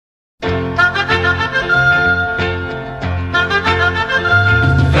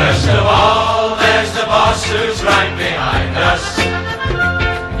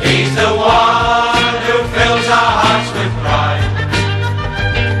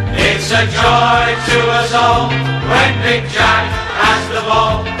It's a joy to us all when Big Jack has the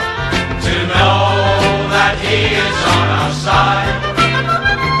ball, to know that he is on our side.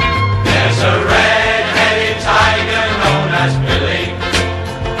 There's a red-headed tiger known as Billy,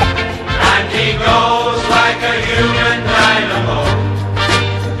 and he goes like a human dynamo.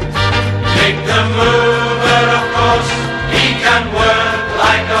 Big the mover, of course, he can work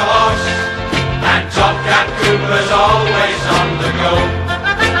like a horse, and Top Cat Cooper's always on the go.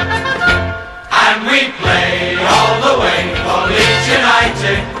 And we play all the way for Leeds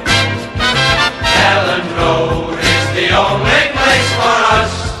United. Ellen Road is the only place for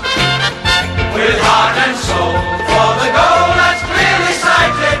us, with heart and soul for the goal that's clearly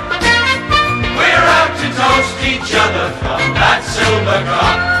sighted. We're out to toast each other from that silver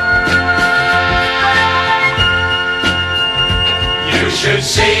cup. You should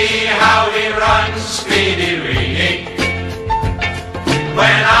see how he runs, Speedy Reedy,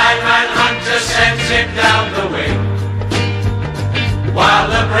 when Iron Hunter sends him down the wing, while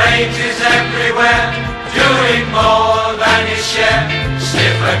the Braves is everywhere, doing more than his share.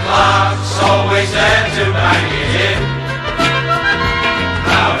 Sniffer Clark's always there to bang it in.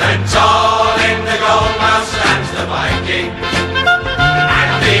 Proud and tall in the goalmouth stands the Viking,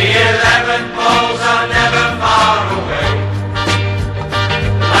 and the 11 balls are never far away.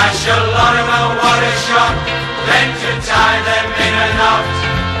 Lash a lot of them, what a shot, then to tie them in a knot.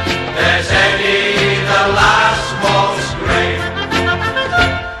 There's Eddie, the last most grave.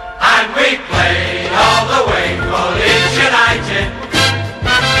 And we play all the way for Leeds United.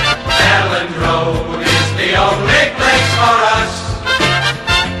 Ellen Road is the only place for us,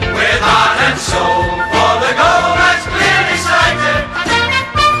 with heart and soul for the goal that's clearly sighted.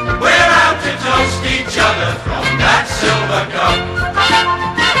 We're out to toast each other from that silver cup.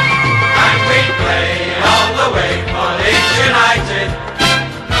 And we play all the way for Leeds United.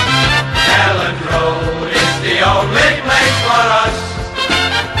 Ellen Road is the only place for us,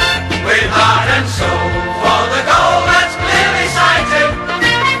 with heart and soul for the goal that's clearly sighted.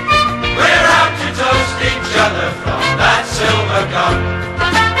 We're out to toast each other from that silver cup.